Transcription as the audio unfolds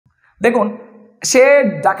দেখুন সে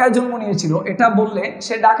ঢাকায় জন্ম নিয়েছিল, এটা বললে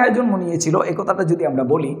সে ঢাকায় জন্ম নিয়েছিল এই কথাটা যদি আমরা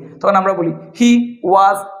বলি তখন আমরা বলি হি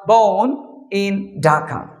ওয়াজ বর্ন ইন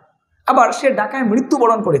ঢাকা। আবার সে ঢাকায়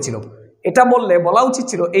মৃত্যুবরণ করেছিল, এটা বললে বলা উচিত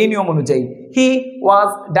ছিল এই নিয়ম অনুযায়ী হি ওয়াজ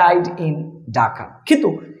ডাইড ইন ঢাকা। কিন্তু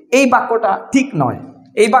এই বাক্যটা ঠিক নয়।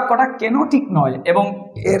 এই বাক্যটা কেন ঠিক নয় এবং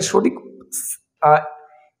এর সঠিক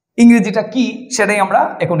ইংরেজিটা কি সেটাই আমরা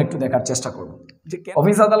এখন একটু দেখার চেষ্টা করব। যে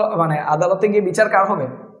অফিস আদালত মানে আদালতে গিয়ে বিচার কার হবে?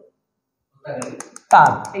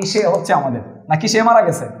 তার। এই সে হচ্ছে আমাদের, নাকি সে মারা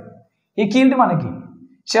গেছে? হি কিল্ড মানে কি?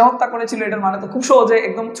 সে হত্যা করেছিল, এটার মানে তো খুব সহজে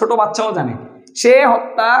একদম ছোট বাচ্চাও জানে, সে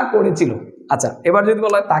হত্যা করেছিল। আচ্ছা, এবার যদি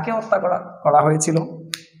বলা হয় তাকে হত্যা করা হয়েছিল,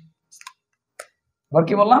 এবার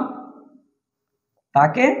কি বললাম?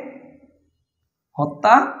 তাকে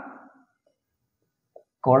হত্যা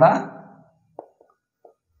করা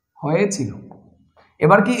হয়েছিল।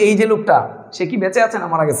 এবার কি এই যে লোকটা সে কি বেঁচে আছে না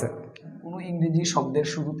মারা গেছে? কোনো ইংরেজি শব্দের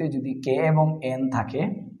শুরুতে যদি কে এবং এন থাকে,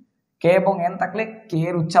 কে এবং এন থাকলে কে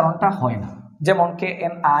এর উচ্চারণটা হয় না। যেমন K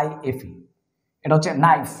N I F E, এটা হচ্ছে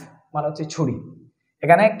নাইফ মানে হচ্ছে ছুরি।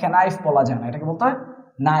 এখানে নাইফ বলা যায় না, এটাকে বলতে হয়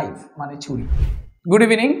নাইফ মানে ছুরি। Good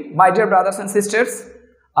evening my dear brothers and sisters.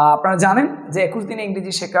 আপনারা জানেন যে 21 দিনে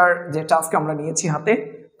ইংরেজি শেখার যে টাস্ক আমরা নিয়েছি হাতে,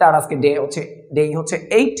 তার আজকে ডে হচ্ছে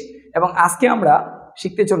 8 এবং আজকে আমরা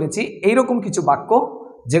শিখতে চলেছি এইরকম কিছু বাক্য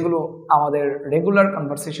যেগুলো আমাদের রেগুলার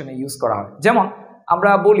কনভারসেশনে ইউজ করা হয়। যেমন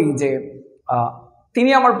আমরা বলি যে তিনি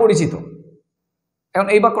আমার পরিচিত। এখন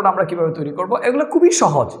এই বাক্যটা আমরা কিভাবে তৈরি করব? এগুলো খুবই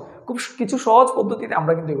সহজ, খুব কিছু সহজ পদ্ধতিতে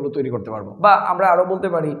আমরা কিন্তু এগুলো তৈরি করতে পারবো। বা আমরা আরো বলতে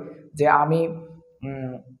পারি যে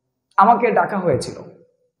আমাকে ডাকা হয়েছিল,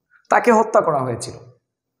 তাকে হত্যা করা হয়েছিল।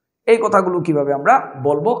 এই কথাগুলো কিভাবে আমরা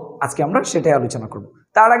বলবো আজকে আমরা সেটাই আলোচনা করব।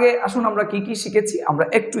 তার আগে আসুন আমরা কি কি শিখেছি আমরা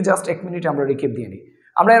একটু জাস্ট 1 মিনিট আমরা রিক্যাপ দিয়ে নিই।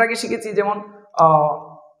 আমরা এর আগে শিখেছি যেমন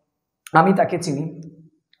আমি তাকে চিনি,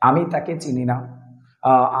 আমি তাকে চিনি না,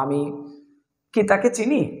 আমি কি তাকে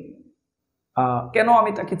চিনি, কেন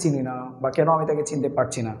আমি তাকে চিনি না, বা কেন আমি তাকে চিনতে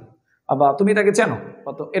পারছি না, বা তুমি তাকে চেনো,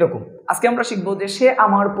 বা তো এরকম। আজকে আমরা শিখবো যে সে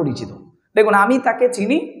আমার পরিচিত। দেখুন আমি তাকে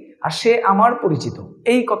চিনি আর সে আমার পরিচিত,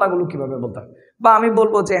 এই কথাগুলো কিভাবে বলতে হয়। বা আমি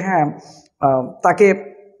বলবো যে হ্যাঁ তাকে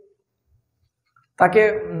তাকে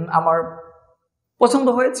আমার পছন্দ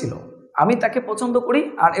হয়েছিল, আমি তাকে পছন্দ করি,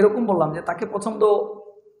 আর এরকম বললাম যে তাকে পছন্দ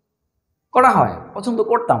করা হয়, পছন্দ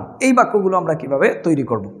করতাম। এই বাক্যগুলো আমরা কিভাবে তৈরি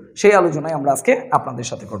করব সেই আলোচনায় আমরা আজকে আপনাদের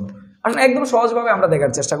সাথে করব। আসলে একদম সহজভাবে আমরা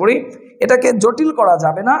দেখার চেষ্টা করি, এটাকে জটিল করা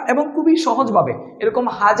যাবে না এবং খুবই সহজভাবে এরকম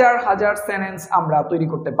হাজার হাজার সেন্টেন্স আমরা তৈরি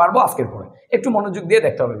করতে পারবো আজকের পরে। একটু মনোযোগ দিয়ে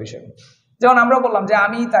দেখতে হবে বিষয়গুলো। যেমন আমরা বললাম যে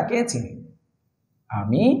আমি তাকে চিনি,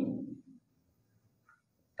 আমি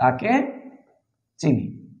তাকে চিনি।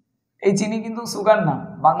 এই চিনি কিন্তু সুগার না,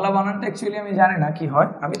 বাংলা বানানটা অ্যাকচুয়ালি আমি জানি না কি হয়।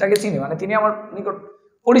 আমি তাকে চিনি মানে তিনি আমার নিকট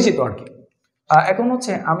পরিচিত আর কি। এখন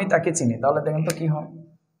হচ্ছে আমি তাকে চিনি, তাহলে দেখেন তো কি হয়।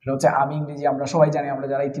 এটা হচ্ছে আমি ইংরেজি আমরা সবাই জানি, আমরা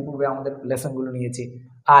যারা ইতিপূর্বে আমাদের লেসনগুলো নিয়েছি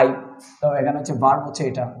আই। তো এখানে হচ্ছে ভার্ব হচ্ছে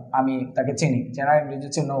এটা, আমি তাকে চিনি। জেনারেল ইংরেজি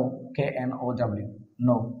হচ্ছে নো, KNOW,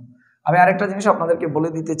 নো। আমি আরেকটা জিনিস আপনাদেরকে বলে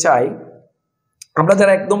দিতে চাই, আমরা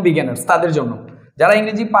যারা একদম বিগিনার্স তাদের জন্য, যারা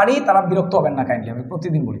ইংরেজি পারি তারা বিরক্ত হবেন না কাইন্ডলি, আমি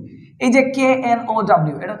প্রতিদিন বলি এই যে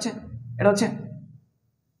KNOW, এটা হচ্ছে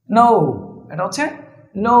নো, এটা হচ্ছে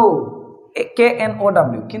নো,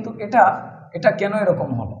 KNOW। কিন্তু এটা কেন এরকম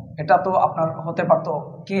হলো? এটা তো আপনার হতে পারতো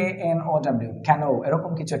KNOW, কেন,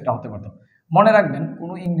 এরকম কিছু একটা হতে পারতো। মনে রাখবেন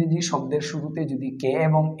কোনো ইংরেজি শব্দের শুরুতে যদি কে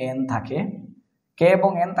এবং এন থাকে, কে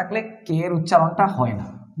এবং এন থাকলে কে এর উচ্চারণটা হয় না।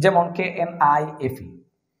 যেমন KNIF,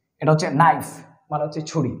 এটা হচ্ছে নাইফ মানে হচ্ছে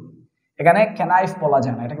ছুরি। এখানে নাইফ বলা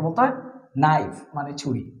যায় না, এটাকে বলতে হয় নাইফ মানে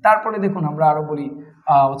ছুরি। তারপরে দেখুন আমরা আরো বলি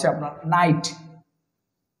হচ্ছে আপনার নাইট,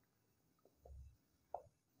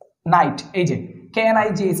 নাইট, এই যে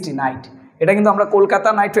KNIGHT নাইট। এটা কিন্তু আমরা কলকাতা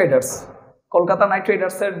নাইট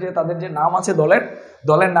রাইডার্সের যে তাদের যে নাম আছে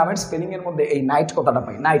দলের নামের স্পেলিং এর মধ্যে এই নাইট কথাটা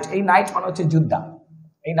পাই। নাইট, এই নাইট মানে হচ্ছে যোদ্ধা,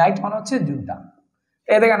 এই নাইট মানে হচ্ছে যোদ্ধা।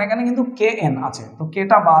 এই দেখেন এখানে কিন্তু KN আছে, তো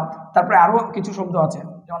কেটা বাদ। তারপরে আরো কিছু শব্দ আছে,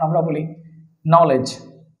 যেমন আমরা বলি নলেজ,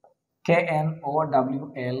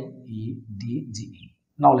 KNOWLEDGE,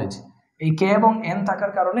 নলেজ। এই কে এবং এন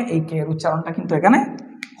থাকার কারণে এই কে এর উচ্চারণটা কিন্তু এখানে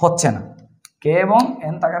হচ্ছে না, কে এবং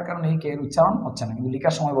এন থাকার কারণে এই কে এর উচ্চারণ হচ্ছে না, কিন্তু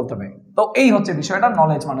লেখার সময় বলতে হবে। তো এই হচ্ছে বিষয়টা,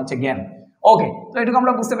 নলেজ মানে হচ্ছে জ্ঞান। ওকে, তো এটুকু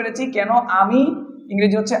আমরা বুঝতে পেরেছি কেন আমি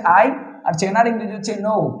ইংরেজি হচ্ছে আই আর চেনার ইংরেজি হচ্ছে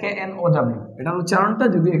নো, KNOW। এটার উচ্চারণটা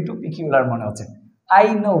যদি একটু পিকিউলার মনে হচ্ছে। আই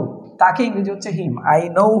নো, তাকে ইংরেজি হচ্ছে হিম, আই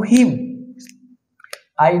নো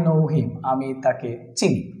হিম, আমি তাকে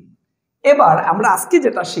চিনি। এবার আমরা আজকে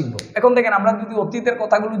যেটা শিখবো, এখন দেখেন আমরা যদি অতীতের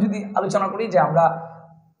কথাগুলো যদি আলোচনা করি, যে আমরা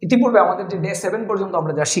ইতিপূর্বে আমাদের যে ডে 7 পর্যন্ত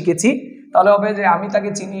আমরা যা শিখেছি, তাহলে হবে যে আমি তাকে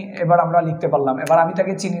চিনি, এবার আমরা লিখতে পারলাম। এবার আমি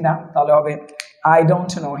তাকে চিনি না, তাহলে হবে আই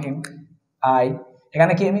ডোন্ট নো হিম,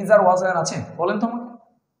 এখানে কি M is R was wire আছে বলেন তো আমাকে?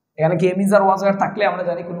 এখানে কি M is R was wire থাকলে আমরা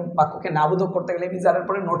জানি কোনো বাক্যকে না বোধক করতে গেলে এম ইজ আর এর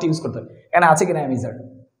পরে নট ইউজ করতে হবে। এখানে আছে কিনা এম ইজ আর?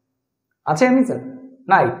 আছে এম ইজ আর?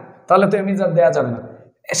 নাই, তাহলে তো এম ইজ আর দেওয়া যাবে না।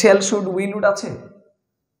 শেল শুড উইল উড আছে?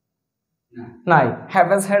 নাই। হ্যাভ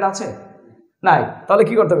হ্যাজ হ্যাড আছে? নাই। তাহলে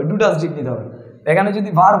কি করতে হবে? ডু ডাজ ডিড নিতে হবে। এখানে যদি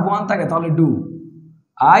ভার্ব ওয়ান থাকে তাহলে do.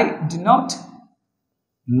 I D not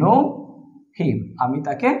know him, আমি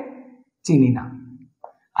তাকে চিনি না।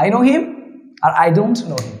 I know him R I don't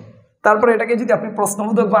know him. তারপরে এটাকে যদি আপনি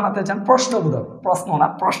প্রশ্নবোধক বানাতে চান, প্রশ্নবোধক, প্রশ্ন না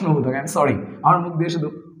প্রশ্নবোধক, আমি সরি আমার মুখ দিয়ে শুধু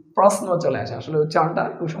প্রশ্ন চলে আসে, আসলে উচ্চারণটা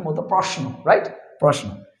খুব সম্ভবত প্রশ্ন, রাইট? প্রশ্ন।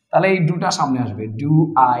 তাহলে এই ডুটা সামনে আসবে, ডু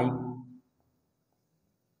আই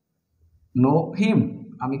নো হিম,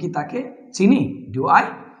 আমি কি তাকে চিনি? ডু আই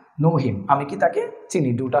নো হিম, আমি কি তাকে চিনি,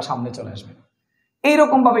 ডুটা সামনে চলে আসবে।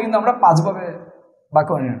 এইরকম ভাবে কিন্তু আমরা 5 ভাবে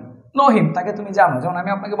বাক্য নো হিম, তাকে তুমি জানো। যেমন আমি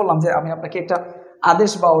আপনাকে বললাম যে আমি আপনাকে একটা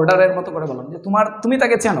আদেশ বা অর্ডারের মতো করে বললাম যে তুমি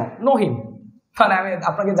তাকে চেনো, নো হিম, মানে আমি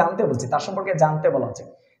আপনাকে জানতে বলছি, তার সম্পর্কে জানতে বলা হচ্ছে।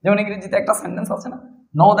 যেমন ইংরেজিতে একটা সেন্টেন্স আছে না,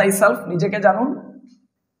 নো দাই সেলফ, নিজেকে জানুন,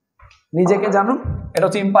 নিজেকে জানুন, এটা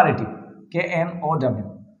হচ্ছে ইম্পারেটিভ, KNOW,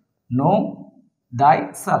 নো দাই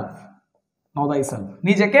সেলফ, নো দাই সেলফ,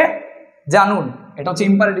 নিজেকে জানুন, এটা হচ্ছে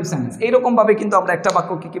ইম্পারেটিভ সেন্টেন্স। এইরকম ভাবে কিন্তু আমরা একটা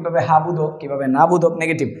বাক্যকে কিভাবে হাবোধক, কিভাবে না বোধক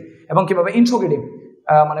নেগেটিভ, এবং কিভাবে ইন্ট্রোগেটিভ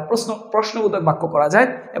মানে প্রশ্নবোধক বাক্য করা যায়,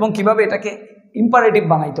 এবং কিভাবে এটাকে ইম্পারেটিভ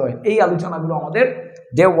বানাইতে হয়, এই আলোচনাগুলো আমাদের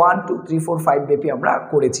ডে 1, 2, 3, 4, 5 ব্যাপী আমরা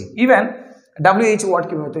করেছি। ইভেন WH ওয়ার্ড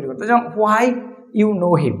কিভাবে তৈরি করতে, যেমন হোয়াই ইউ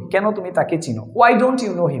নো হিম, কেন তুমি তাকে চিনো, why don't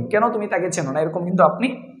you know him, কেন তুমি তাকে চেনো না, এরকম কিন্তু আপনি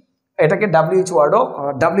এটাকে WH ওয়ার্ডও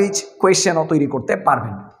WH কোয়েশ্চেনও তৈরি করতে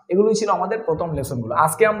পারবেন। এগুলোই ছিল আমাদের প্রথম লেসনগুলো।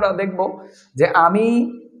 আজকে আমরা দেখব যে আমি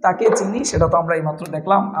তাকে চিনি, সেটা তো আমরা এইমাত্র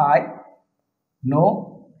দেখলাম, আই নো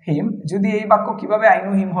হিম। যদি এই বাক্য কিভাবে আই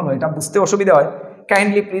নো হিম হলো এটা বুঝতে অসুবিধা হয়,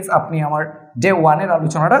 কাইন্ডলি প্লিজ আপনি আমার ডে 1 এর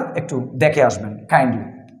আলোচনাটা একটু দেখে আসবেন কাইন্ডলি।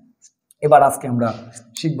 এবার আজকে আমরা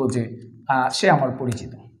শিখবো যে সে আমার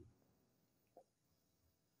পরিচিত,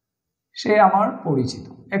 সে আমার পরিচিত।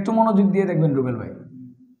 একটু মনোযোগ দিয়ে দেখবেন রুবেল ভাই।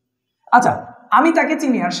 আচ্ছা, আমি তাকে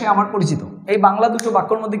চিনি আর সে আমার পরিচিত, এই বাংলা দুটো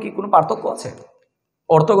বাক্যের মধ্যে কি কোনো পার্থক্য আছে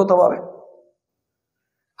অর্থগতভাবে?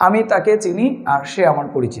 আমি তাকে চিনি আর সে আমার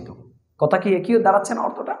পরিচিত, কথা কি একই দাঁড়াচ্ছে না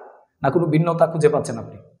অর্থটা, না কোনো ভিন্নতা খুঁজে পাচ্ছেন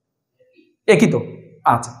আপনি? একই তো।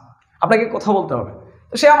 আচ্ছা, আপনাকে কথা বলতে হবে।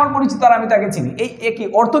 তো সে আমার পরিচিত আর আমি তাকে চিনি, এই একই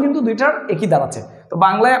অর্থ কিন্তু দুইটার একই দাঁড়াচ্ছে। তো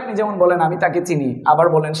বাংলায় আপনি যেমন বলেন আমি তাকে চিনি, আবার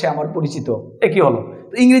বলেন সে আমার পরিচিত, একই হলো।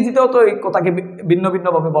 তো ইংরেজিতেও তো এই কথাকে ভিন্ন ভিন্ন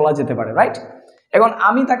ভাবে বলা যেতে পারে, রাইট? এখন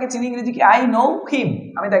আমি তাকে চিনি ইংরেজি কি, আই নো হিম,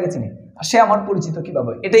 আমি তাকে চিনি, আর সে আমার পরিচিত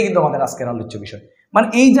কিভাবে, এটাই কিন্তু আমাদের আজকের আলোচ্য বিষয়। মানে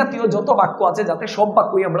এই জাতীয় যত বাক্য আছে, যাতে সব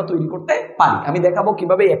বাক্যই আমরা তৈরি করতে পারি, আমি দেখাবো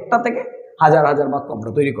কিভাবে একটা থেকে হাজার হাজার বাক্য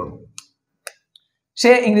আমরা তৈরি করবো। সে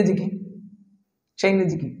ইংরেজি কি, সে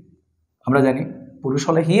ইংরেজি কি আমরা জানি, পুরুষ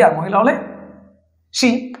হলে হি আর মহিলা হলে সি।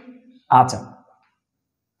 আচ্ছা,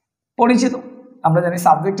 পরিচিত আমরা জানি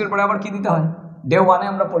সাবজেক্টের পরে আবার কি দিতে হয়, ডে 1 এ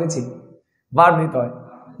আমরা পড়েছি ভার্ব দিতে হয়,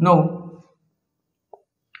 নো।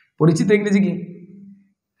 পরিচিত ইংরেজি কি,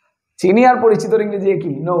 চিনি আর পরিচিত ইংরেজি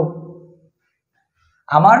কি, নো।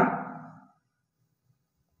 আমার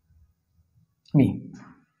মি,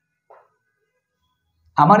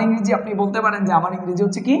 আমার ইংরেজি আপনি বলতে পারেন যে আমার ইংরেজি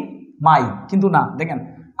হচ্ছে কি মাই, কিন্তু না, দেখেন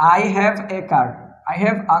I have a car, I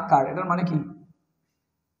have a কার, এটার মানে কি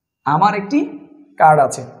আমার একটি কার্ড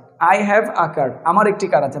আছে, আই হ্যাভ আ কার্ড, আমার একটি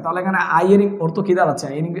কার্ড আছে। তাহলে এখানে আই এর অর্থ কি দাঁড়াচ্ছে,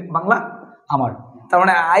 আই এর বাংলা আমার। তার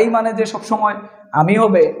মানে আই মানে যে সবসময় আমি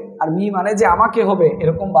হবে, আর মি মানে যে আমাকে হবে,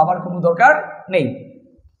 এরকম বাবার কোনো দরকার নেই,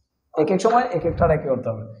 এক এক সময় এক একটার একে করতে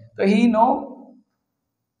হবে। তো হি নো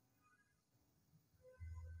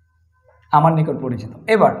আমার নিকট পরিচিত।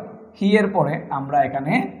 এবার হি এর পরে আমরা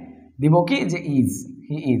এখানে দিব কি, যে is,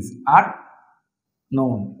 he is are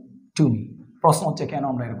known to me. প্রশ্ন হচ্ছে কেন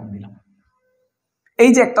আমরা এরকম দিলাম, এই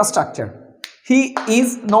যে একটা structure, he is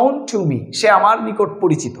known to me, সে আমার নিকট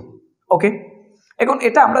পরিচিত, ওকে। এখন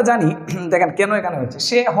এটা আমরা জানি, দেখেন কেন এখানে হচ্ছে,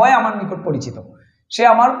 সে হয় আমার নিকট পরিচিত, সে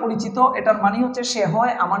আমার পরিচিত, এটার মানে হচ্ছে সে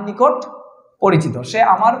হয় আমার নিকট পরিচিত, সে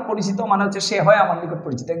আমার পরিচিত মানে হচ্ছে সে হয় আমার নিকট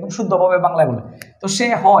পরিচিত, একদম শুদ্ধভাবে বাংলায় বলে। তো সে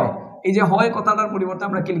হয়, এই যে হয় কথাটার পরিবর্তে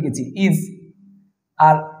আমরা কি লিখেছি, ইজ।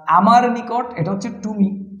 আর আমার নিকট এটা হচ্ছে টু মি,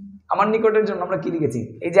 আমার নিকটের জন্য আমরা কি লিখেছি,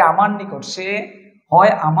 এই যে আমার নিকট, সে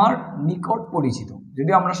হয় আমার নিকট পরিচিত,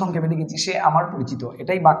 যদিও আমরা সংক্ষেপে লিখেছি সে আমার পরিচিত,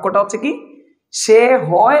 এটাই বাক্যটা হচ্ছে কি, সে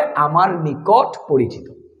হয় আমার নিকট পরিচিত।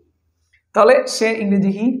 তাহলে সে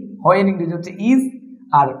ইংরেজি হি, হয় এর ইংরেজি হচ্ছে ইজ,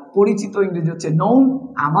 আর পরিচিত ইংরেজি হচ্ছে নোন,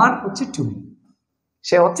 আমার হচ্ছে টু মি,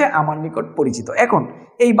 সে হচ্ছে আমার নিকট পরিচিত। এখন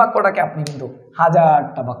এই বাক্যটাকে আপনি কিন্তু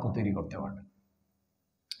হাজারটা বাক্য তৈরি করতে পারবেন।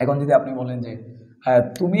 এখন যদি আপনি বলেন যে হ্যাঁ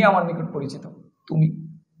তুমি আমার নিকট পরিচিত, তুমি,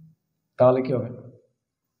 তাহলে কি হবে,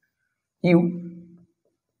 you,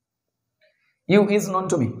 you is known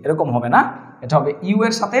to me এরকম হবে না, এটা হবে ইউ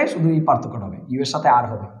এর সাথে শুধু এই পার্থক্যটা হবে, ইউ এর সাথে আর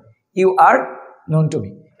হবে, you R known to me.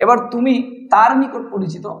 এবার তুমি তার নিকট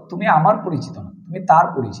পরিচিত, তুমি আমার পরিচিত না, তুমি তার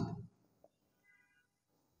পরিচিত,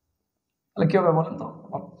 তাহলে কি হবে বলেন তো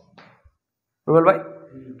রুবেল ভাই?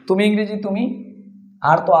 তুমি ইংরেজি তুমি,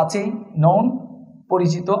 আর তো আছেই নন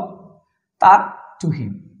পরিচিত, তার টু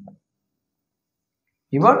হিম,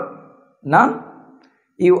 এবার না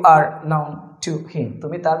you R noun to him,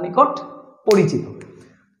 তুমি তার নিকট পরিচিত।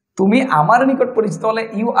 তুমি আমার নিকট পরিচিত হলে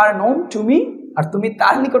you are known to me, আর তুমি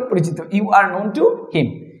তার নিকট পরিচিত you are known to him.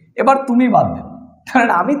 এবার তুমি বাদ দেন, কারণ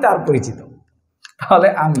আমি তার পরিচিত, তাহলে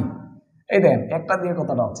আমি, এই দেন একটা দিয়ে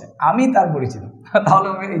কথাটা হচ্ছে আমি তার পরিচিত, তাহলে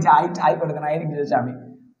এই যে আই করে দেন, আই হচ্ছে আমি,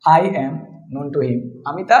 I am known to him,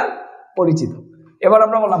 আমি তার পরিচিত। এবার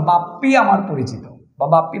আমরা বললাম বাপ্পি আমার পরিচিত, বা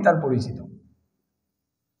বাপ্পি তার পরিচিত,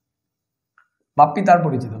 বাপ্পি তার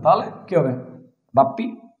পরিচিত, তাহলে কি হবে বাপ্পি,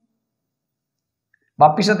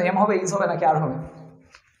 বাপ্পির সাথে এম হবে, ইজ হবে নাকি আর হবে?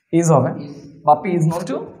 ইজ হবে। Bappi is not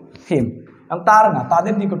to him, তার না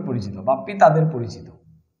তাদের নিকট পরিচিত, বাপ্পি তাদের পরিচিত,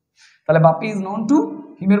 তাহলে বাপ্পি ইজ নন টু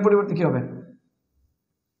হিমের পরিবর্তে কি হবে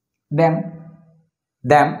them,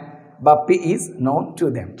 them, Bappi is known to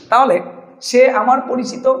them. তাহলে সে আমার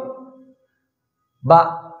পরিচিত, বা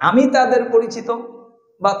আমি তাদের পরিচিত,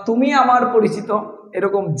 বা তুমি আমার পরিচিত,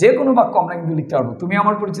 এরকম যে কোনো বাক্য আমরা কিন্তু লিখতে পারবো। তুমি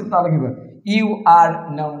আমার পরিচিত, তাহলে কি হবে you are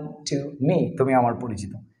known to me, তুমি আমার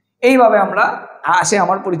পরিচিত। এইভাবে আমরা সে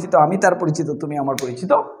আমার পরিচিত, আমি তার পরিচিত, তুমি আমার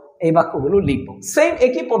পরিচিত, এই বাক্যগুলো লিখবো। সেম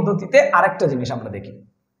একই পদ্ধতিতে আরেকটা জিনিস আমরা দেখি,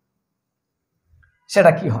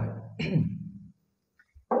 সেটা কি হয়,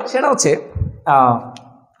 সেটা হচ্ছে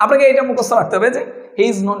আপনাকে এটা মুখস্থ রাখতে হবে যে he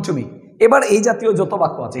is known to me. এবার এই জাতীয় যত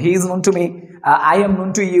বাক্য আছে, he is known to me, I am known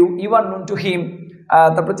to you, you are known to him,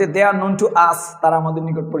 তারপর হচ্ছে দে আর নোন টু আস, তারা আমাদের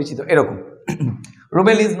নিকট পরিচিত, এরকম।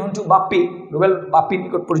 Rubel is known to Bappi, Rubel বাপ্পির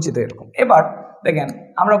নিকট পরিচিত, এরকম। এবার দেখেন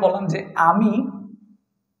আমরা বললাম যে আমি,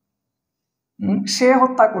 সে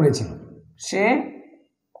হত্যা করেছিল, সে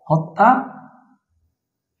হত্যা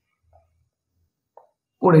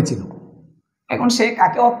করেছিল। এখন সে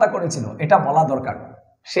কাকে হত্যা করেছিল এটা বলা দরকার,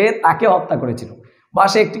 সে তাকে হত্যা করেছিল, বা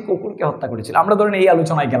সে একটি কুকুরকে হত্যা করেছিল। আমরা ধরেন এই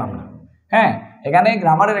আলোচনায় গেলাম না, হ্যাঁ, এখানে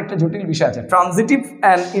গ্রামারের একটা জটিল বিষয় আছে, ট্রানজিটিভ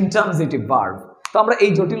অ্যান্ড ইনট্রানজিটিভ ভার্ব। তো আমরা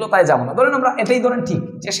এই জটিলতায় যাবো না। ধরেন আমরা এটাই ধরেন ঠিক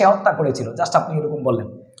যে সে হত্যা করেছিল, জাস্ট আপনি এরকম বললেন,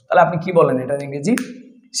 তাহলে আপনি কি বললেন এটা ইংরেজি?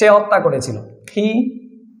 সে হত্যা করেছিল, হি,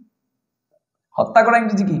 হত্যা করা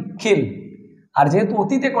ইংরেজি কি কিল, আর যেহেতু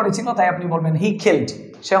অতীতে করেছিল তাই আপনি বলবেন হি কিলড,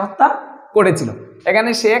 সে হত্যা করেছিল। এখানে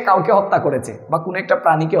সে কাউকে হত্যা করেছে বা কোনো একটা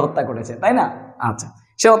প্রাণীকে হত্যা করেছে, তাই না? আচ্ছা,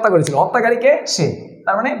 সে হত্যা করেছিল, হত্যাকারীকে সে,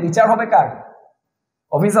 তার মানে বিচার হবে কার?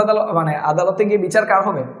 অফিস আদালত, মানে আদালতে গিয়ে বিচার কার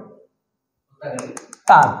হবে?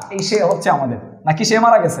 তার। এই সে হচ্ছে আমাদের, নাকি সে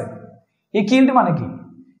মারা গেছে? হি কিলড মানে কি?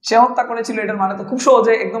 সে হত্যা করেছিল, এটার মানে তো খুব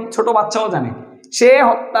সহজে একদম ছোট বাচ্চাও জানে, সে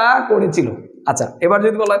হত্যা করেছিল। আচ্ছা, এবার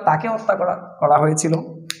যদি বলা হয় তাকে হত্যা করা হয়েছিল,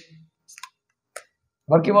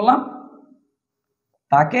 এবার কি বললাম?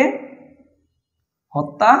 তাকে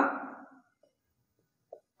হত্যা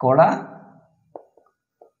করা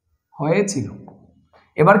হয়েছিল।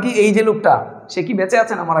 এবার কি এই যে লোকটা, সে কি বেঁচে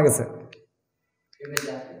আছে না মারা গেছে?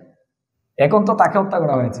 এখন তো তাকে হত্যা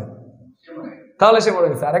করা হয়েছে, তাহলে সে মরে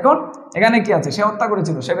গেছে। আর এখন এখানে কি আছে? সে হত্যা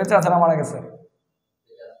করেছিল, সে বেঁচে আছে না মারা গেছে?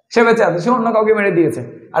 সে বেঁচে আছে, সে অন্য কাউকে মেরে দিয়েছে।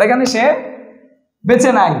 আর এখানে সে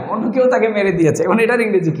বেঁচে নাই, অন্য কেউ তাকে মেরে দিয়েছে। এখন এটার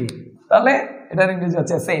ইংরেজি কি? তাহলে এটার ইংরেজি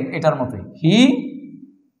হচ্ছে সেম এটার মতোই, হি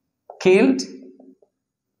কিলড,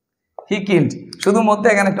 হি কিলড, শুধু মধ্যে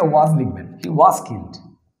এখানে একটা ওয়াজ লিখবেন, হি ওয়াজ কিলড,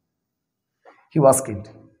 হি ওয়াজ কিলড।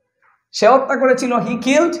 সে হত্যা করেছিল, হি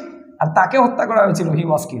কিলড, আর তাকে হত্যা করা হয়েছিল, হি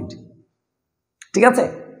ওয়াজ কিলড। ঠিক আছে,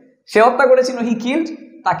 সে হত্যা করেছিল, হি কিলড,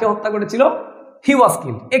 তাকে হত্যা করেছিল, হি ওয়াজ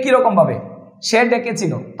কিলড। একই রকম ভাবে সে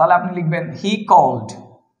ডেকেছিল, তাহলে আপনি লিখবেন হি কল্ড,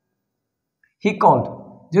 হি কল্ড।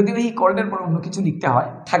 যদিও হি কল্ড এর পর অন্য কিছু লিখতে হয়,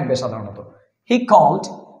 থাকবে সাধারণত হি কল্ড।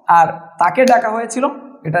 আর তাকে ডাকা হয়েছিল,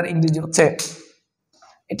 এটার ইংরেজি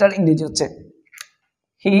হচ্ছে,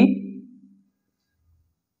 হি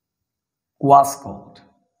was called,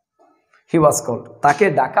 he was called, তাকে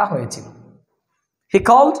ডাকা হয়েছিল। হি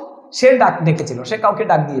কল্ড, সে ডেকেছিল, সে কাউকে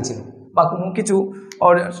ডাক দিয়েছিল বা কোনো কিছু।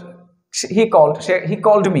 He called, he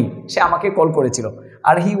called me, সে আমাকে কল করেছিল।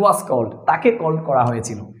 আর হি ওয়াজ কল্ড, তাকে কল করা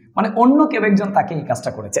হয়েছিল, মানে অন্য কেউ একজন তাকে এই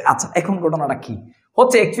কাজটা করেছে। আচ্ছা, এখন ঘটনাটা কি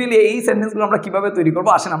হচ্ছে? অ্যাকচুয়ালি এই সেন্টেন্সগুলো আমরা কিভাবে তৈরি করবো,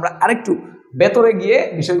 আসেন আমরা আরেকটু ভেতরে গিয়ে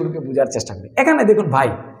বিষয়গুলোকে বোঝার চেষ্টা করি। এখানে দেখুন ভাই,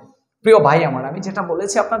 প্রিয় ভাই আমার, আমি যেটা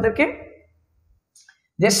বলেছি আপনাদেরকে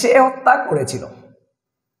যে সে হত্যা করেছিল,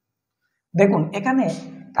 দেখুন এখানে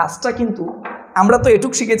কাজটা কিন্তু আমরা তো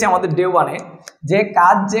এটুক শিখেছি আমাদের ডে ওয়ানে, যে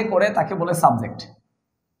কাজ যে করে তাকে বলে সাবজেক্ট,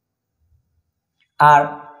 আর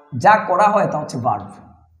যা করা হয় তা হচ্ছে ভার্ব।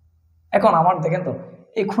 এখন আমার দেখেন তো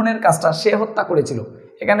এই খুনের কাজটা সে হত্যা করেছিল,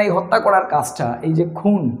 এখানে এই হত্যা করার কাজটা, এই যে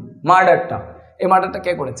খুন মার্ডারটা, এই মার্ডারটা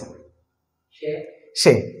কে করেছে?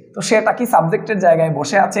 সে। তো সেটা কি সাবজেক্টের জায়গায়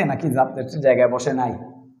বসে আছে নাকি সাবজেক্টের জায়গায় বসে নাই?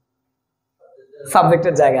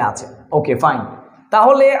 সাবজেক্টের জায়গায় আছে। ওকে ফাইন,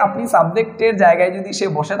 তাহলে আপনি সাবজেক্টের জায়গায় যদি সে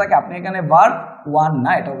বসে থাকে, আপনি এখানে ভার্ব 1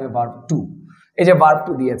 না, এটা হবে ভার্ব 2। এই যে ভার্ব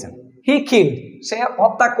 2 দিয়েছেন, হি কিলড, সে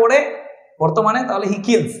হত্যা করে বর্তমানে, তাহলে হি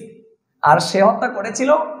কিলস, আর সে হত্যা করেছিল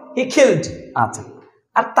হি কিলড। আচ্ছা,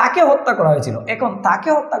 আর তাকে হত্যা করা হয়েছিল, এখন তাকে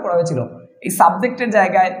হত্যা করা হয়েছিল, এই সাবজেক্টের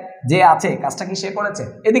জায়গায় যে আছে কাজটা কি সে করেছে?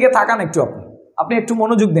 এদিকে তাকান একটু, আপনি একটু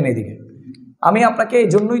মনোযোগ দিন এদিকে, আমি আপনাকে এই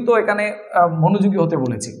জন্যই তো এখানে মনোযোগী হতে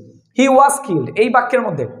বলেছি। হি ওয়াজ কিল্ড, এই বাক্যের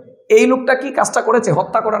মধ্যে এই লোকটা কি কাজটা করেছে?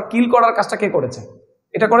 হত্যা করার, কিল করার কাজটা কে করেছে?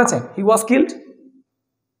 এটা করেছে হি ওয়াজ কিল্ড।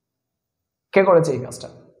 কে করেছে এই কাজটা?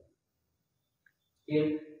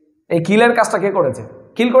 এই কিলের কাজটা কে করেছে?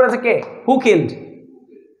 কিল করেছে কে? হু কিল্ড।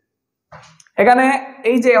 এখানে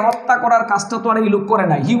এই যে হত্যা করার কাজটা তো আর এই লোক করে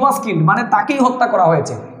নাই, হি ওয়াজ কিল্ড মানে তাকেই হত্যা করা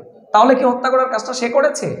হয়েছে, তাহলে কি হত্যা করার কাজটা সে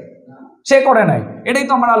করেছে? সে করে নাই। এটাই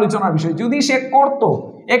তো আমার আলোচনার বিষয়। যদি সে করতো,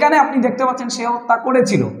 এখানে আপনি দেখতে পাচ্ছেন সে হত্যা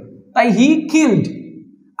করেছিল, তাই হি কিল্ড,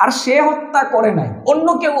 আর সে হত্যা করে নাই, অন্য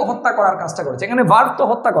কেউ হত্যা করার কাজটা করেছে। এখানে ভার্ব তো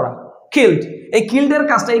হত্যা করা, কিল্ড, এই কিল্ডের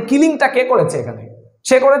কাজটা, এই কিলিংটা কে করেছে? এখানে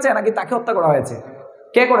সে করেছে নাকি তাকে হত্যা করা হয়েছে?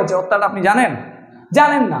 কে করেছে হত্যাটা? আপনি জানেন?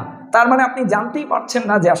 জানেন না, তার মানে আপনি জানতেই পারছেন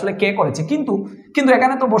না যে আসলে কে করেছে। কিন্তু কিন্তু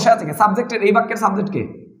এখানে তো বসে আছে কে? সাবজেক্টের, এই বাক্যের subject K?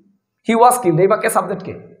 He was killed, এই বাক্যের সাবজেক্ট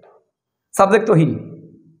কে? সাবজেক্ট তো হি,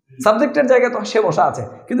 সাবজেক্টের জায়গায় তো সে বসা আছে,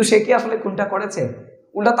 কিন্তু সে কি আসলে কোনটা করেছে?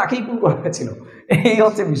 উল্টা তাকেই খুন করা হয়েছিল। এই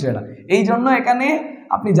হচ্ছে বিষয়টা। এই জন্য এখানে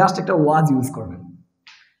আপনি জাস্ট একটা ওয়াজ ইউজ করবেন,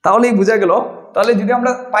 তাহলেই বোঝা গেল। তাহলে যদি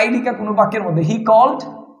আমরা পাইলিকা কোনো বাক্যের মধ্যে হি কল্ড,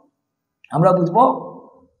 আমরা বুঝবো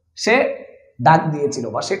সে ডাক দিয়েছিল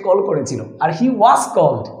বা সে কল করেছিল। আর হি ওয়াজ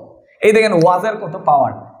কল্ড, এই দেখেন ওয়াজের কত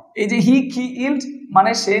পাওয়ার। এই যে হি কিল্ড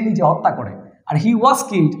মানে সে নিজে হত্যা করে, আর হি ওয়াজ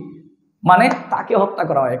কিল্ড মানে তাকে হত্যা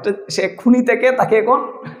করা হয়। একটা সে খুনি থেকে তাকে এখন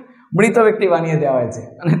মৃত ব্যক্তি বানিয়ে দেওয়া হয়েছে,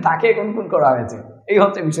 মানে তাকে এখন খুন করা হয়েছে। এই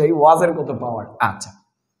হচ্ছে বিষয়, এই ওয়াজের কত পাওয়ার। আচ্ছা,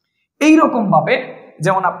 এইরকম ভাবে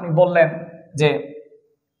যেমন আপনি বললেন যে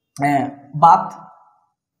ভাত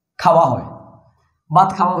খাওয়া হয়, ভাত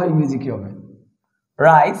খাওয়া হয় ইংরেজি কি হবে?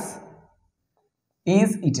 Rice is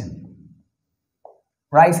eaten,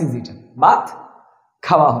 rice is eaten, ভাত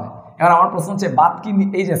খাওয়া হয়। এবার আমার প্রশ্ন হচ্ছে ভাত কি,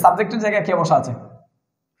 এই যে সাবজেক্টের জায়গায় কে বসা আছে?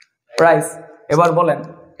 রাইস। এবার বলেন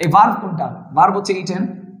এই ভার্ব কোনটা? ভার্ব হচ্ছে ইটেন।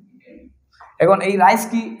 এখন এই রাইস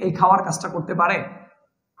কি এই খাওয়ার কাজটা করতে পারে?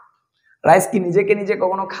 রাইস কি নিজেকে নিজে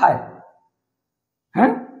কখনো খায়?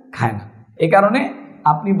 হ্যাঁ, খায় না। এই কারণে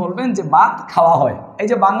আপনি বলবেন যে ভাত খাওয়া হয়। এই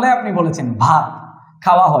যে বাংলায় আপনি বলেছেন ভাত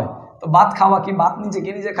খাওয়া হয়, তো ভাত খাওয়া কি ভাত নিজেকে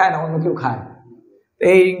নিজে খায় না অন্য কেউ খায়?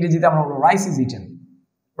 এই ইংরেজিতে আমরা বলবো rice is eaten,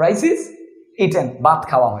 rice is eaten, ভাত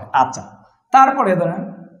খাওয়া হয়। আচ্ছা, তারপরে ধরেন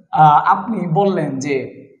আপনি বললেন যে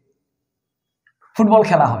ফুটবল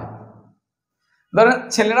খেলা হয়। ধরেন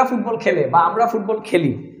ছেলেরা ফুটবল খেলে বা আমরা ফুটবল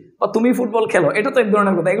খেলি বা তুমি ফুটবল খেলো, এটা তো এক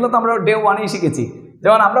ধরনের কথা। এগুলো তো আমরা ডে ওয়ানেই শিখেছি।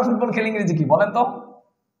 যেমন আমরা ফুটবল খেলি ইংরেজি কি বলেন তো,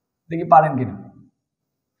 দেখি পারেন কিনা?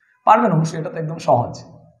 পারবেন অবশ্যই, এটা তো একদম সহজ।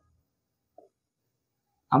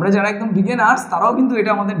 আমরা যারা একদম বিগিনার্স তারাও কিন্তু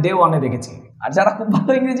এটা আমাদের ডে ওয়ানে দেখেছি। আর যারা খুব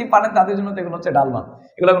ভালো ইংরেজি পারেন তাদের জন্য তো এগুলো হচ্ছে ডাল ভাত,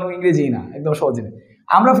 এগুলো কোনো ইংরেজি না, একদম সহজ।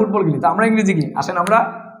 আমরা ফুটবল খেলি, তো আমরা ইংরেজি কি আসেন? আমরা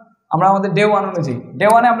আমাদের ডে ওয়ান অনুযায়ী, ডে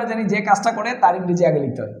ওয়ানে আমরা জানি যে কাজটা করে তার ইংরেজি আগে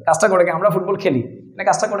লিখতে হয়। কাজটা করে কে? আমরা ফুটবল খেলি, মানে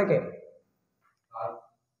কাজটা করে কে?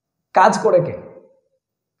 কাজ করে কে?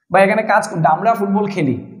 বা এখানে কাজ কোনটা? আমরা ফুটবল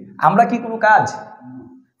খেলি, আমরা কি কোনো কাজ?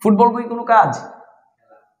 ফুটবল কি কোনো কাজ?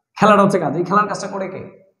 খেলাটা হচ্ছে কাজ। এই খেলার কাজটা করে কে?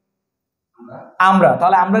 আমরা।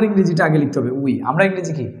 তাহলে আমরা ইংরেজিটা আগে লিখতে হবে উই, আমরা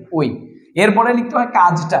ইংরেজি কি? উই। এরপরে লিখতে হয়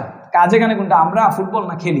কাজটা। কাজ এখানে কোনটা? আমরা ফুটবল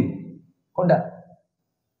না খেলি? কোনটা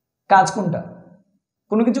কাজ? কোনটা?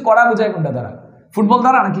 কোনো কিছু করা বোঝায় কোনটা দ্বারা? ফুটবল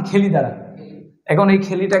দ্বারা নাকি খেলি দ্বারা? এখন এই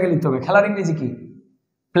খেলিটাকে লিখতে হবে। খেলার ইংরেজি কি?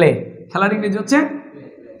 প্লে। খেলার ইংরেজি হচ্ছে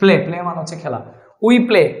প্লে। প্লে মানে হচ্ছে খেলা। উই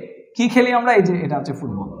প্লে, কি খেলি আমরা? এই যে এটা হচ্ছে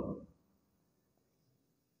ফুটবল,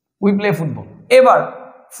 উই প্লে ফুটবল। এবার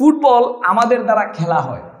ফুটবল আমাদের দ্বারা খেলা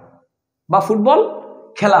হয় বা ফুটবল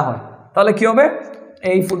খেলা হয়, তাহলে কি হবে?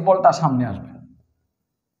 এই ফুটবলটা সামনে আসবে,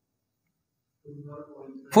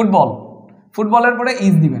 ফুটবল। ফুটবলের পরে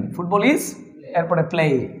ইজ দিবেন, ফুটবল ইজ, এরপরে প্লে।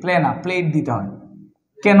 প্লে না, প্লেট দিতে হয়।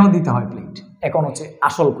 কেন দিতে হয় প্লেট? এখন হচ্ছে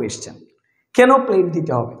আসল কোয়েশ্চেন, কেন প্লেট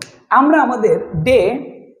দিতে হবে? আমরা আমাদের ডে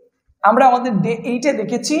 8-এ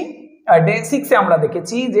দেখেছি, ডে 6-এ আমরা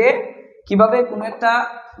দেখেছি যে কিভাবে কোনো একটা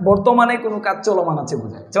বর্তমানে কোনো কাজ চলমান আছে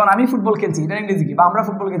বোঝায়। যেমন আমি ফুটবল খেলছি, এটা ইংরেজি কি? বা আমরা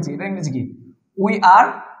ফুটবল খেলছি, এটা ইংরেজি কি? We are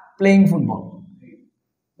playing football,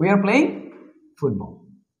 we are playing football.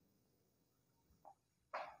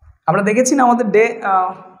 আমরা দেখেছি না আমাদের day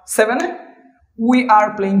 7 we are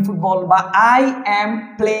playing football বা I am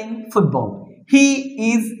playing football, he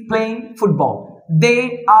is playing football, they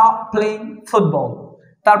are playing football.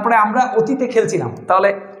 তারপরে আমরা অতীতে খেলছিলাম, তাহলে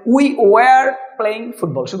উই ওয়ার প্লেইং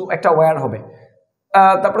ফুটবল, শুধু একটা ওয়ার হবে।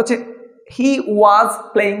 তারপর হচ্ছে হি was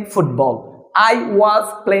playing football, I was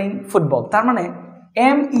playing football. তার মানে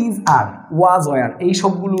M is R was were এই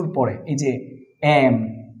সবগুলোর পরে এই যে M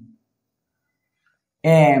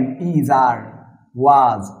is R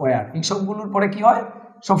was were এই সবগুলোর পরে কি হয়,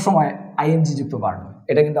 সবসময় আইএনজি যুক্ত ভার্ব হয়।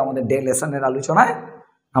 এটা কিন্তু আমাদের ডে লেসনের আলোচনায়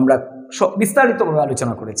আমরা বিস্তারিতভাবে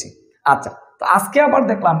আলোচনা করেছি। আচ্ছা, তো আজকে আবার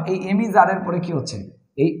দেখলাম এই এম ইজ আর এর পরে কি হচ্ছে,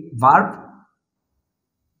 এই ভার্ব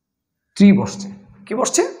 3 বসছে। কি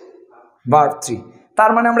বসছে? ভার্ব 3।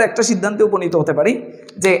 তার মানে আমরা একটা সিদ্ধান্তে উপনীত হতে পারি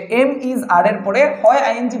যে এম ইজ আর এর পরে হয়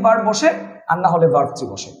আইএনজি ভার্ব বসে আর না হলে ভার্ব 3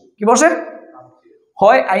 বসে। কি বসে?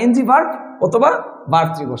 হয় আইএনজি ভার্ব অথবা ভার্ব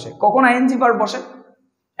 3 বসে। কখন আইএনজি ভার্ব বসে?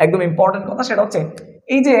 একদম ইম্পর্টেন্ট কথা, সেটা হচ্ছে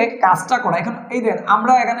এই যে কাজটা করা। এখন এই দেন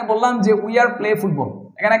আমরা এখানে বললাম যে উই আর প্লে ফুটবল,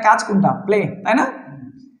 এখানে কাজ কোনটা? প্লে, তাই না?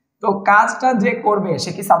 তো কাজটা যে করবে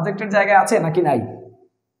সে কি সাবজেক্টের জায়গায় আছে নাকি নাই?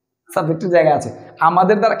 সাবজেক্টের জায়গায় আছে।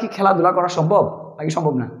 আমাদের দ্বারা কি খেলাধুলা করা সম্ভব নাকি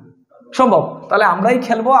সম্ভব না? সম্ভব। তাহলে আমরাই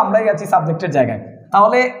খেলবো, আমরাই আছি সাবজেক্টের জায়গায়।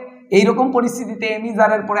 তাহলে এইরকম পরিস্থিতিতে এম ইজ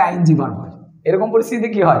আর এর পরে আইএনজি ভার্ব হয়। এরকম পরিস্থিতিতে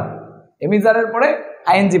কি হয়? এম ইজ আর এর পরে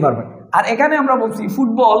আইএনজি ভার্ব হয়। আর এখানে আমরা বলছি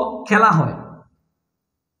ফুটবল খেলা হয়।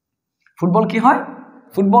 ফুটবল কি হয়?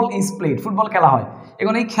 ফুটবল ইজ প্লেড, ফুটবল খেলা হয়।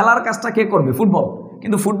 এখন এই খেলার কাজটা কে করবে? ফুটবল।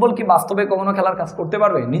 কিন্তু ফুটবল কি বাস্তবে কখনো খেলার কাজ করতে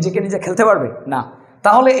পারবে? নিজেকে নিজে খেলতে পারবে না।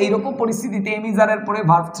 তাহলে এইরকম পরিস্থিতিতে এম ইজ আর এর পরে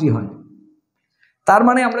ভার্ব 3 হয়। তার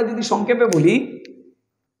মানে আমরা যদি সংক্ষেপে বলি,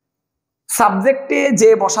 সাবজেক্টে যে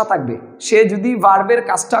বসা থাকবে সে যদি ভার্বের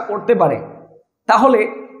কাজটা করতে পারে তাহলে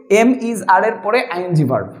এম ইজ আর এর পরে আইএনজি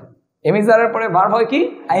ভার্ব। এম ইজ আর এর পরে ভার্ব হয় কি?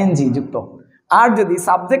 আইএনজি যুক্ত। আর যদি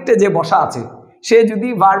সাবজেক্টে যে বসা আছে সে যদি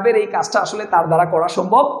ভার্বের এই কাজটা আসলে তার দ্বারা করা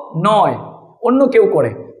সম্ভব নয়, অন্য কেউ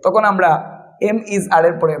করে, তখন আমরা এম ইজ আর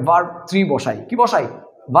এর পরে ভার্ব 3 বসাই। কি বসাই?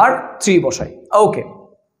 ভার্ব 3 বসাই। ওকে,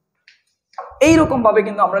 এইরকম ভাবে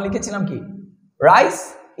কিন্তু আমরা লিখেছিলাম কি, রাইস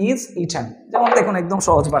ইজ ইটেন। যেমন দেখুন একদম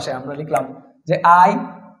সহজ ভাষায় আমরা লিখলাম যে আই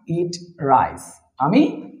ইট রাইস, আমি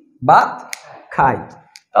ভাত খাই।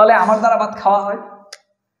 তাহলে আমার দ্বারা ভাত খাওয়া হয়,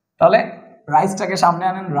 তাহলে রাইসটাকে সামনে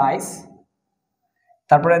আনেন, রাইস,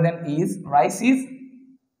 তারপরে দেন ইজ, রাইস ইজ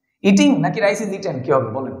ইটিং নাকি রাইস ইজ ইটেন? কি হবে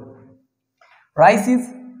বলেন? রাইস ইজ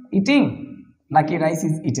ইটিং নাকি রাইস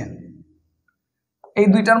ইজ ইটেন? এই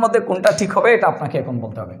দুইটার মধ্যে কোনটা ঠিক হবে এটা আপনাকে এখন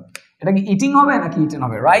বলতে হবে। এটা কি ইটিং হবে নাকি ইটেন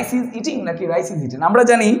হবে? রাইস ইজ ইটিং নাকি রাইস ইজ ইটেন? আমরা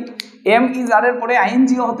জানি এম ইজ আর এর পরে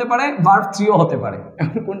আইএনজিও হতে পারে, ভার্ব 3ও হতে পারে।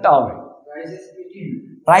 কোনটা হবে?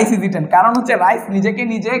 Rice is eaten. কারণ হচ্ছে রাইস নিজেকে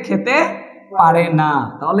নিজে খেতে পারে না,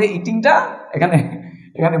 তাহলে ইটিংটা এখানে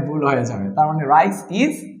এখানে ভুল হয়ে যাবে। তার মানে রাইস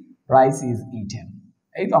ইজ ইটেন।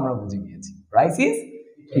 এই তো আমরা বুঝে গিয়েছি, রাইস ইজ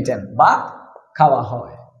ইটেন, ভাত খাওয়া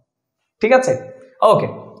হয়। ঠিক আছে, ওকে।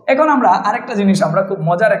 এখন আমরা আরেকটা জিনিস, আমরা খুব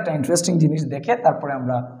মজার একটা ইন্টারেস্টিং জিনিস দেখে তারপরে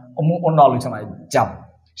আমরা অন্য আলোচনায় যাব।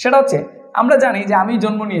 সেটা হচ্ছে আমরা জানি যে আমি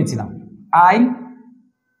জন্ম নিয়েছিলাম, আই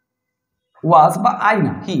ওয়াজ, বা আই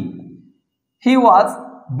না, হি ওয়াজ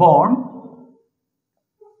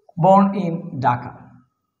born in ঢাকা।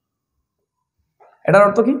 এটার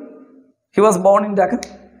অর্থ কি? হি ওয়াজ born in ঢাকা,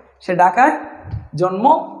 সে ঢাকায় জন্ম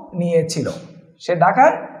নিয়েছিল, সে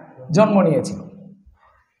ঢাকায় জন্ম নিয়েছিল।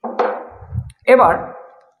 এবার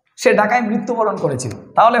সে ঢাকায় মৃত্যুবরণ করেছিল,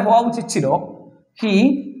 তাহলে হওয়া উচিত ছিল হি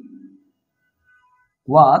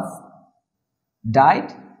ওয়াজ ডাইড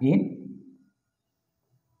ইন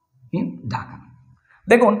ঢাকা।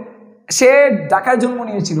 দেখুন, সে ঢাকায় জন্ম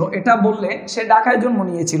নিয়েছিল, এটা বললে সে ঢাকায় জন্ম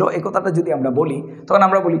নিয়েছিল এই কথাটা যদি আমরা বলি, তখন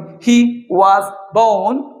আমরা বলি হি ওয়াজ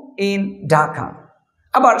born in ঢাকা।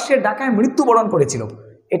 আবার সে ঢাকায় মৃত্যুবরণ করেছিল,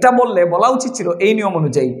 এটা বললে বলা উচিত ছিল এই নিয়ম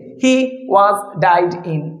অনুযায়ী হি ওয়াজ ডাইড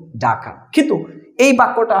ইন ঢাকা। কিন্তু এই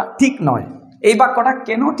বাক্যটা ঠিক নয়। এই বাক্যটা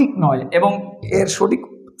কেন ঠিক নয় এবং এর সঠিক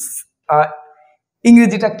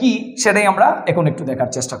ইংরেজিটা কি সেটাই আমরা এখন একটু দেখার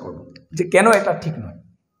চেষ্টা করব যে কেন এটা ঠিক নয়।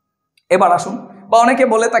 এবার আসুন, বা অনেকে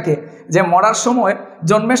বলে থাকে যে মরার সময়,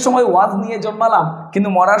 জন্মের সময় ওয়াজ নিয়ে জন্মালাম কিন্তু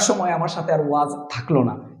মরার সময় আমার সাথে আর ওয়াজ থাকলো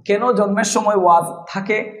না। কেন জন্মের সময় ওয়াজ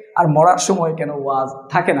থাকে আর মরার সময় কেন ওয়াজ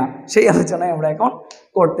থাকে না, সেই আলোচনায় আমরা এখন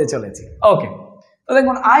করতে চলেছি। ওকে, তো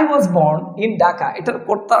দেখুন, I was born in Dhaka,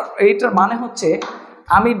 এইটার মানে হচ্ছে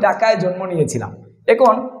আমি ঢাকায় জন্ম নিয়েছিলাম।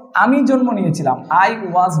 এখন আমি জন্ম নিয়েছিলাম, আই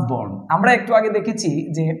ওয়াজ বর্ন। আমরা একটু আগে দেখেছি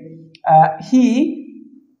যে হি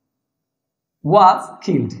ওয়াজ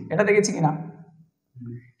কিল্ড, এটা দেখেছি কিনা?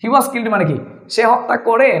 হি ওয়াজ কিল্ড মানে কি? সে হত্যা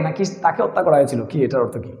করে নাকি তাকে হত্যা করা হয়েছিল? কি এটার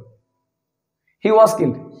অর্থ কি? হি ওয়াজ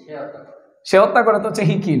কিল্ড, সে হত্যা করে, তো হচ্ছে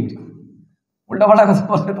হি কিল্ড। উল্টাপাল্টা কথা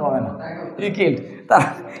বলতে তো হবে না। হি কিল্ড, তার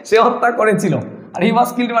সে হত্যা করেছিল। আর হি ওয়াজ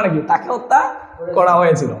কিল্ড মানে কি? তাকে হত্যা করা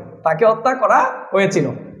হয়েছিল, তাকে হত্যা করা হয়েছিল।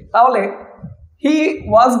 তাহলে হি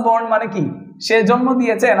ওয়াজ বর্ন মানে কি? সে জন্ম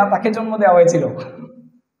দিয়েছে না তাকে জন্ম দেওয়া হয়েছিল?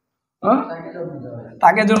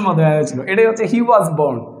 তাকে জন্ম দেওয়া হয়েছিল, এটাই হচ্ছে হি ওয়াজ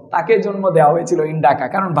বর্ন, তাকে জন্ম দেওয়া হয়েছিল ইন ঢাকা।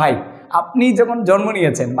 কারণ ভাই আপনি যখন জন্ম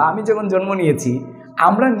নিয়েছেন বা আমি যখন জন্ম নিয়েছি,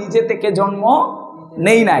 আমরা নিজে থেকে জন্ম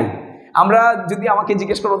নেই নাই। আমরা যদি আমাকে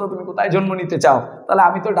জিজ্ঞেস করো তো তুমি কোথায় জন্ম নিতে চাও, তাহলে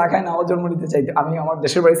আমি তো ঢাকায় নাও জন্ম নিতে চাইতে, আমি আমার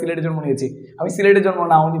দেশের বাড়ি সিলেটে জন্ম নিয়েছি, আমি সিলেটে জন্ম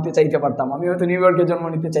নাও নিতে চাইতে পারতাম, আমি হয়তো নিউ ইয়র্কে জন্ম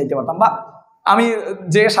নিতে চাইতে পারতাম, বা আমি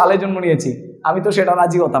যে সালে জন্ম নিয়েছি আমি তো সেটা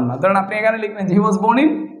রাজি হতাম না। ধরেন আপনি এখানে লিখবেন হি ওয়াজ বোর্ন ইন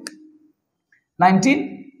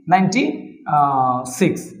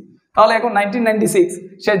 1996, তাহলে এখন 1996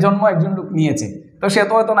 সে জন্ম একজন লোক নিয়েছে, তো সে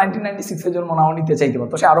তো হয়তো 1996 জন্ম নাও নিতে চাইতে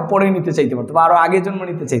পারতো, সে আরো পরে নিতে চাইতে পারতো বা আরো আগে জন্ম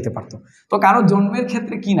নিতে চাইতে পারতো। তো কারো জন্মের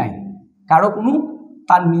ক্ষেত্রে কি নাই, কারো কোনো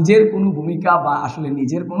তার নিজের কোনো ভূমিকা বা আসলে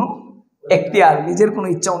নিজের কোনো এখতিয়ার, নিজের কোনো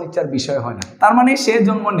ইচ্ছা অনিচ্ছার বিষয় হয় না। তার মানে সে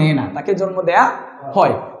জন্ম নেয় না, তাকে জন্ম দেয়া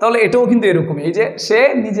হয়। তাহলে এটাও কিন্তু এরকমই, এই যে সে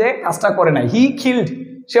নিজে কাজটা করে নাই, হি কিল্ড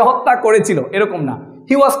সে হত্যা করেছিল, এরকম না।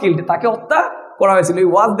 হি ওয়াজ কিল্ড তাকে হত্যা করা হয়েছিল। এই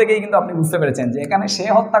ওয়াজ দেখেই কিন্তু আপনি বুঝতে পেরেছেন যে এখানে সে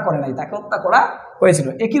হত্যা করে নাই, তাকে হত্যা করা হয়েছিল।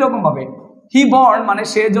 একই রকম ভাবে হি বর্ন মানে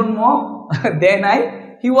সে জন্ম দেয় নাই,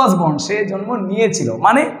 হি ওয়াজ বর্ন সে জন্ম নিয়েছিল।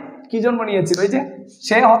 মানে কি জন্ম নিয়েছিল? এই যে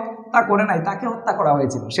সে হত্যা করে নাই, তাকে হত্যা করা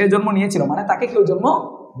হয়েছিল। সে জন্ম নিয়েছিল মানে তাকে কেউ জন্ম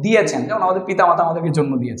দিয়েছেন, যেমন আমাদের পিতা মাতা আমাদেরকে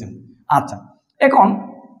জন্ম দিয়েছেন। আচ্ছা, এখন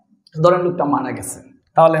ধরেন লোকটা মারা গেছে,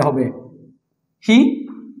 তাহলে হবে হি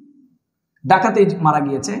ঢাকাতে মারা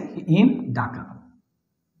গিয়েছে, ইন ঢাকা,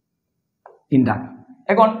 ইন ঢাকা।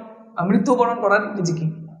 এখন মৃত্যুবরণ করার ইংরেজি কি?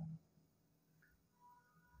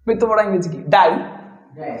 মৃত্যুবরণ ইংরেজি কি? ডাই,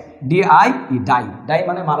 DI, ডাই, ডাই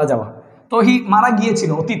মানে মারা যাওয়া। তো হি মারা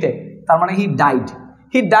গিয়েছিল অতীতে, তার মানে he died,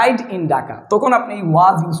 he died in Dhaka. তখন আপনি এই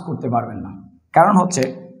ওয়াজ ইউজ করতে পারবেন না, কারণ হচ্ছে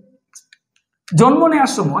জন্ম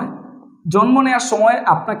নেওয়ার সময়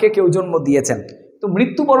আপনাকে কেউ জন্ম দিয়েছেন, তো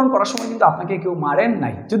মৃত্যুবরণ করার সময় কিন্তু আপনাকে কেউ মারেন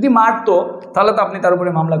নাই। যদি মারতো তাহলে তো আপনি তার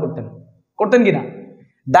উপরে মামলা করতেন কিনা?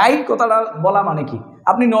 দায়ী কথাটা বলা মানে কি?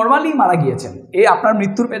 আপনি নর্মালি মারা গিয়েছেন, এই আপনার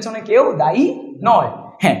মৃত্যুর পেছনে কেউ দায়ী নয়।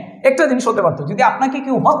 হ্যাঁ, একটা জিনিস হতে পারতো, যদি আপনাকে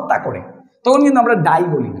কেউ হত্যা করে তখন কিন্তু আমরা দায়ী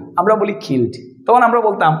বলি না, আমরা বলি কিল্ড। তখন আমরা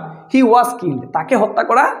বলতাম হি ওয়াজ কিল্ড, তাকে হত্যা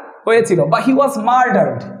করা হয়েছিল, বা হি was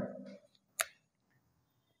murdered.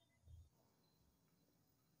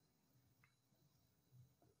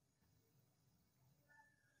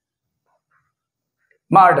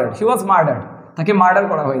 Murdered, he was murdered, তাকে মার্ডার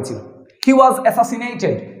করা হয়েছিল। হি ওয়াজ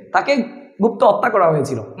অ্যাসাসিনেটেড, তাকে গুপ্ত হত্যা করা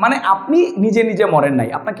হয়েছিল। মানে আপনি নিজে নিজে মরেন নাই,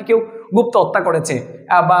 আপনাকে কেউ গুপ্ত হত্যা করেছে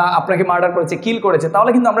বা আপনাকে মার্ডার করেছে, কিল করেছে,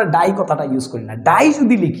 তাহলে কিন্তু আমরা ডাই কথাটা ইউজ করি না। ডাই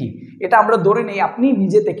যদি লিখি এটা আমরা ধরে নেই আপনি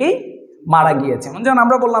নিজে থেকেই মারা গিয়েছেন। যেমন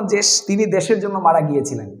আমরা বললাম যে তিনি দেশের জন্য মারা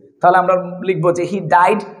গিয়েছিলেন, তাহলে আমরা লিখবো যে he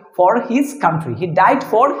died for his country, he died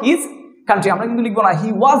for his country. আমরা কিন্তু লিখবো না হি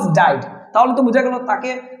ওয়াজ ডাইড, তাহলে তো বোঝা গেল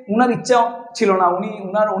তাকে উনার ইচ্ছা ছিল না,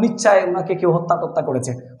 উনার অনিচ্ছায় উনাকে কেউ হত্যা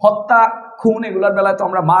করেছে। হত্যা, খুন এগুলোর বেলায় তো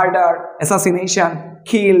আমরা মার্ডার, অ্যাসাসিনেশন,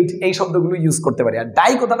 কিল্ড এই শব্দগুলো ইউজ করতে পারি। আর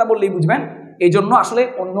ডাই কথাটা বললেই বুঝবেন এই জন্য আসলে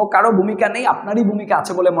অন্য কারো ভূমিকা নেই, আপনারই ভূমিকা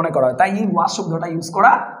আছে বলে মনে করা হয়, তাই এই ওয়াজ শব্দটা ইউজ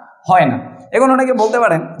করা হয় না। এখন অনেকে বলতে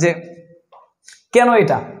পারেন যে কেন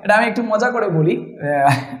এটা আমি একটু মজা করে বলি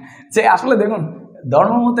যে আসলে দেখুন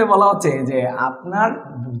ধর্মমতে বলা হচ্ছে যে আপনার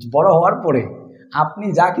বড় হওয়ার পরে আপনি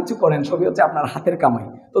যা কিছু করেন সবই হচ্ছে আপনার হাতের কামাই।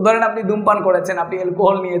 তো ধরেন আপনি ধূমপান করেছেন, আপনি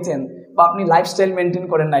অ্যালকোহল নিয়েছেন, বা আপনি লাইফস্টাইল মেনটেন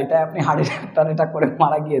করেন নাই, তাই আপনি হার্ট অ্যাটাক করে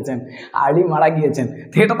মারা গিয়েছেন, মারা গিয়েছেন,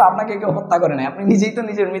 তো এটা তো আপনাকে কেউ হত্যা করে নাই, আপনি নিজেই তো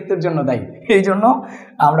নিজের মৃত্যুর জন্য দায়ী। এই জন্য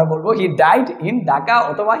আমরা বলবো হি ডাইড ইন ঢাকা,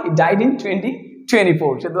 অথবা হি ডাইড ইন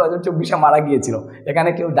 2024, সে 2024 মারা গিয়েছিল, এখানে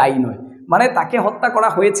কেউ দায়ী নয়। মানে তাকে হত্যা করা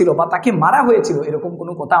হয়েছিল বা তাকে মারা হয়েছিল এরকম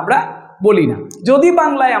কোনো কথা আমরা বলি না। যদি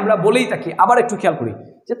বাংলায় আমরা বলেই থাকি, আবার একটু খেয়াল করি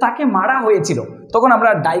যে তাকে মারা হয়েছিল, তখন আমরা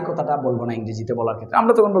ডাই কথাটা বলবো না ইংরেজিতে বলার ক্ষেত্রে,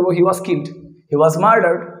 আমরা তখন বলবো হি was killed, he was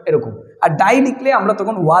murdered, এরকম। আর ডাই লিখলে আমরা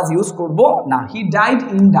তখন ওয়াজ ইউজ করব না। He died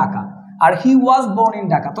in Dhaka R he was born in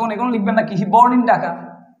Dhaka, তখন এখানে লিখবেন না কি হি বর্ন ইন ঢাকা,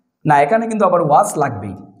 না, এখানে কিন্তু আবার ওয়াজ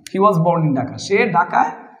লাগবেই। হি ওয়াজ বর্ন ইন ঢাকা, সে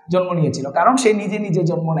ঢাকায় জন্ম নিয়েছিল, কারণ সে নিজে নিজে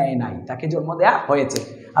জন্ম নেয় নাই, তাকে জন্ম দেয়া হয়েছে।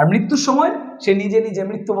 আর মৃত্যুর সময় সে নিজে নিজে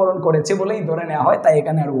মৃত্যুবরণ করেছে বলেই ধরে নেওয়া হয়, তাই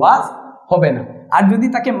এখানে আর ওয়াজ হবে না। আর যদি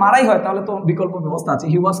তাকে মারাই হয় তাহলে তো বিকল্প ব্যবস্থা আছে,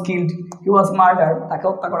 হি was killed, he was murder, তাকে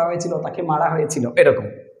হত্যা করা হয়েছিল, তাকে মারা হয়েছিল,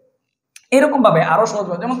 এরকম ভাবে আরো সহজ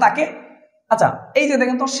হয়। যেমন তাকে, আচ্ছা এই যে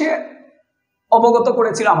দেখেন তো সে অবগত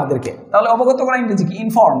করেছিল আমাদেরকে, তাহলে অবগত করা ইংরেজি কি?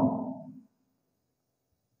 ইনফর্ম,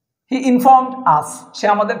 হি ইনফর্মড আস, সে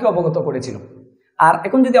আমাদেরকে অবগত করেছিল। আর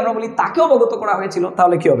এখন যদি আমরা বলি তাকে অবগত করা হয়েছিল,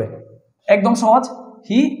 তাহলে কি হবে? একদম সহজ,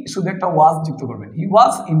 হি শুধু একটা ওয়াজ যুক্ত করবেন, হি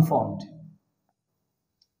ওয়াজ ইনফর্মড,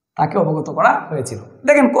 তাকে অবগত করা হয়েছিল।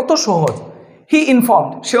 দেখেন কত সহজ, হি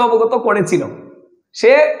ইনফর্মড, সে অবগত করেছিল,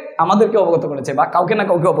 সে আমাদেরকে অবগত করেছে বা কাউকে না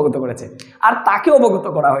কাউকে অবগত করেছে, আর তাকে অবগত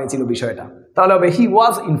করা হয়েছিল বিষয়টা, তাহলে হবে হি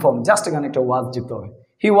ওয়াজ ইনফর্মড, জাস্ট এখানে একটা ওয়াজ যুক্ত হবে,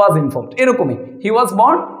 হি ওয়াজ ইনফর্মড। এরকমই হি ওয়াজ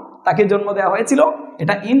বর্ন, তাকে জন্ম দেওয়া হয়েছিল,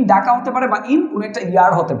 এটা ইন ঢাকা হতে পারে বা ইন কোনো একটা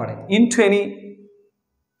ইয়ার হতে পারে, ইন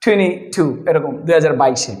 2022 এরকম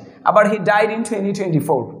 2022-এ। আবার he died in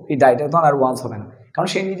 2024, he died, এখন আর ওয়াজ হবে না, কারণ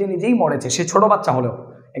সে নিজেই মরেছে, সে ছোট বাচ্চা হলেও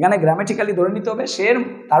এখানে গ্রামেটিক্যালি ধরে নিতে হবে সে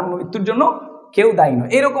তার মৃত্যুর জন্য কেউ দায়ী নয়।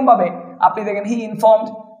 এরকম ভাবে আপনি দেখেন হি ইনফর্মড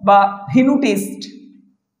বা হি নোটিসড,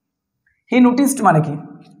 হি নোটিসড মানে কি,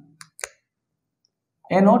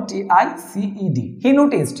 NOTICED, হি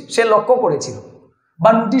নোটিসড, সে লক্ষ্য করেছিল বা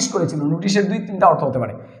নোটিশ করেছিল, নোটিশের 2-3টা অর্থ হতে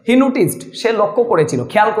পারে। হি নোটিসড, সে লক্ষ্য করেছিল,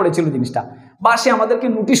 খেয়াল করেছিল জিনিসটা, বা সে আমাদেরকে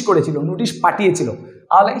নোটিশ করেছিল, নোটিশ পাঠিয়েছিল,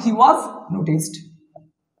 তাহলে হি ওয়াজ নোটিসড,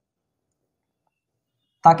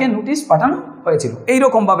 তাকে নোটিশ পাঠানো হয়েছিল।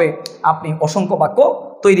 এইরকম ভাবে আপনি অসংখ্য বাক্য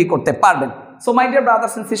তৈরি করতে পারবেন। So my dear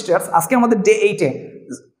brothers and sisters, আজকে আমাদের ডে 8-এ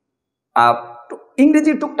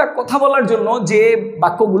ইংরেজির টুকটাক কথা বলার জন্য যে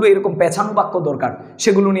বাক্যগুলো এরকম পেছানো বাক্য দরকার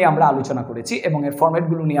সেগুলো নিয়ে আমরা আলোচনা করেছি এবং এর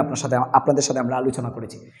ফরম্যাটগুলো নিয়ে আপনাদের সাথে আমরা আলোচনা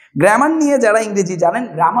করেছি। গ্রামার নিয়ে যারা ইংরেজি জানেন,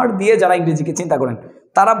 গ্রামার দিয়ে যারা ইংরেজিকে চিন্তা করেন,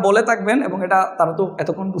 তারা বলে থাকবেন, এবং এটা তারা তো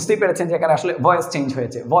এতক্ষণ বুঝতেই পেরেছেন যে এখানে আসলে ভয়েস চেঞ্জ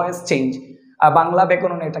হয়েছে, ভয়েস চেঞ্জ। বাংলা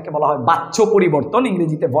ব্যাকরণে এটাকে বলা হয় বাচ্য পরিবর্তন,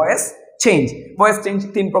 ইংরেজিতে ভয়েস চেঞ্জ। ভয়েস চেঞ্জ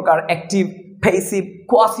 3 প্রকার, অ্যাক্টিভ, ফেসিভ,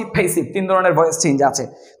 কোয়াসিভ ফেসিভ, 3 ধরনের ভয়েস চেঞ্জ আছে।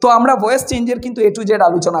 তো আমরা ভয়েস চেঞ্জের কিন্তু A to Z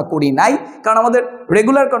আলোচনা করি নাই, কারণ আমাদের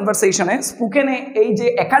রেগুলার কনভারসেশনে স্পোকেনে এই যে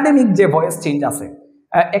একাডেমিক যে ভয়েস চেঞ্জ আছে,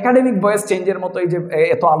 একাডেমিক ভয়েস চেঞ্জের মতো এই যে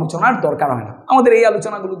এত আলোচনার দরকার হয় না। আমাদের এই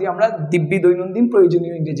আলোচনাগুলো দিয়ে আমরা দিব্যি দৈনন্দিন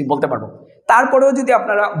প্রয়োজনীয় ইংরেজি বলতে পারবো। তারপরেও যদি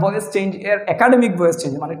আপনারা ভয়েস চেঞ্জ এর একাডেমিক ভয়েস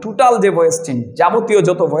চেঞ্জ মানে টোটাল যে ভয়েস চেঞ্জ, যাবতীয়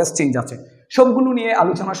যত ভয়েস চেঞ্জ আছে সবগুলো নিয়ে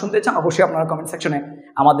আলোচনা শুনতে চান, অবশ্যই আপনারা কমেন্ট সেকশনে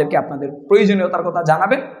আমাদেরকে আপনাদের প্রয়োজনীয়তার কথা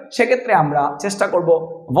জানাবেন। সেক্ষেত্রে আমরা চেষ্টা করব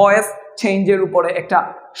ভয়েস চেঞ্জের উপরে একটা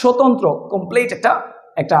স্বতন্ত্র কমপ্লিট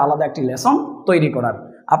একটা আলাদা একটি লেসন তৈরি করার।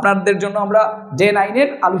 আপনাদের জন্য আমরা ডে 9-এর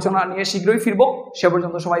আলোচনা নিয়ে শীঘ্রই ফিরবো। সে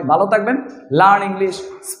পর্যন্ত সবাই ভালো থাকবেন। Learn English,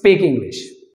 speak English.